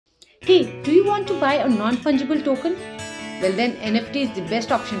Hey, do you want to buy a non-fungible token? Well then, NFT is the best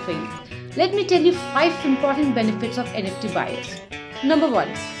option for you. Let me tell you 5 important benefits of NFT buyers. Number 1.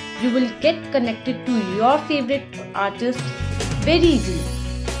 You will get connected to your favorite artist very easily.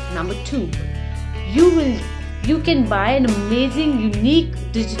 Number 2. You can buy an amazing, unique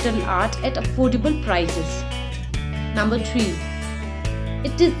digital art at affordable prices. Number 3.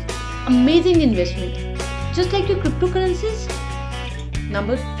 It is amazing investment, just like your cryptocurrencies.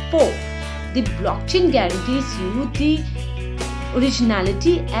 Number 4. The blockchain guarantees you the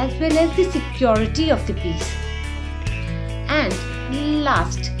originality as well as the security of the piece. And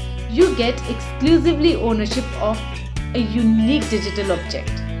last, you get exclusively ownership of a unique digital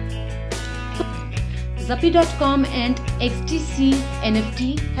object. Zuppy.com and XDC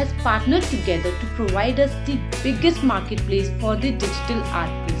NFT has partnered together to provide us the biggest marketplace for the digital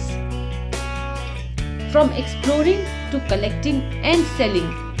art piece. From exploring to collecting and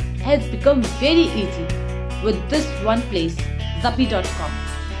selling has become very easy with this one place, Zuppy.com.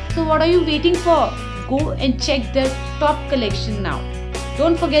 So what are you waiting for? Go and check their top collection now.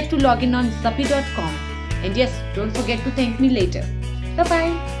 Don't forget to log in on Zuppy.com. And yes, don't forget to thank me later. Bye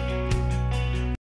bye.